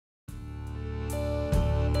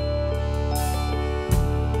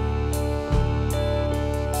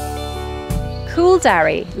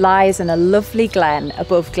Cooildarry lies in a lovely glen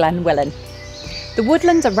above Glenwillan. The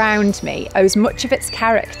woodland around me owes much of its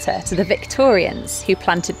character to the Victorians, who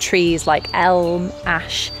planted trees like elm,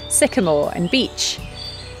 ash, sycamore and beech.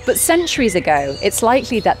 But centuries ago, it's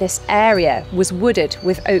likely that this area was wooded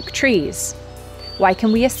with oak trees. Why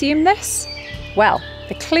can we assume this? Well,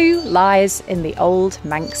 the clue lies in the old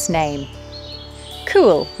Manx name.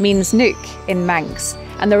 Cúil means nook in Manx,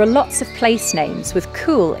 and there are lots of place names with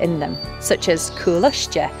cool in them, such as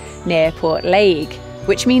Cooildarry near Port Lake,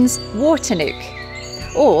 which means water nook,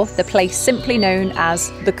 or the place simply known as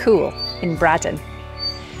the Cúil in Braddon.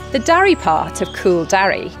 The Darry part of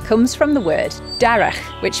Cooildarry comes from the word darach,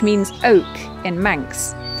 which means oak in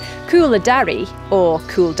Manx. Cooildarry, or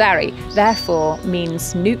Cooildarry, therefore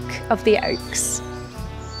means nook of the oaks.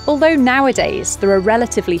 Although nowadays there are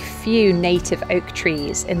relatively few native oak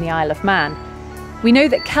trees in the Isle of Man, we know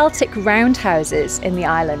that Celtic roundhouses in the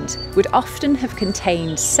island would often have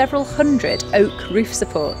contained several hundred oak roof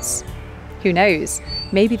supports. Who knows,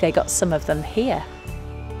 maybe they got some of them here.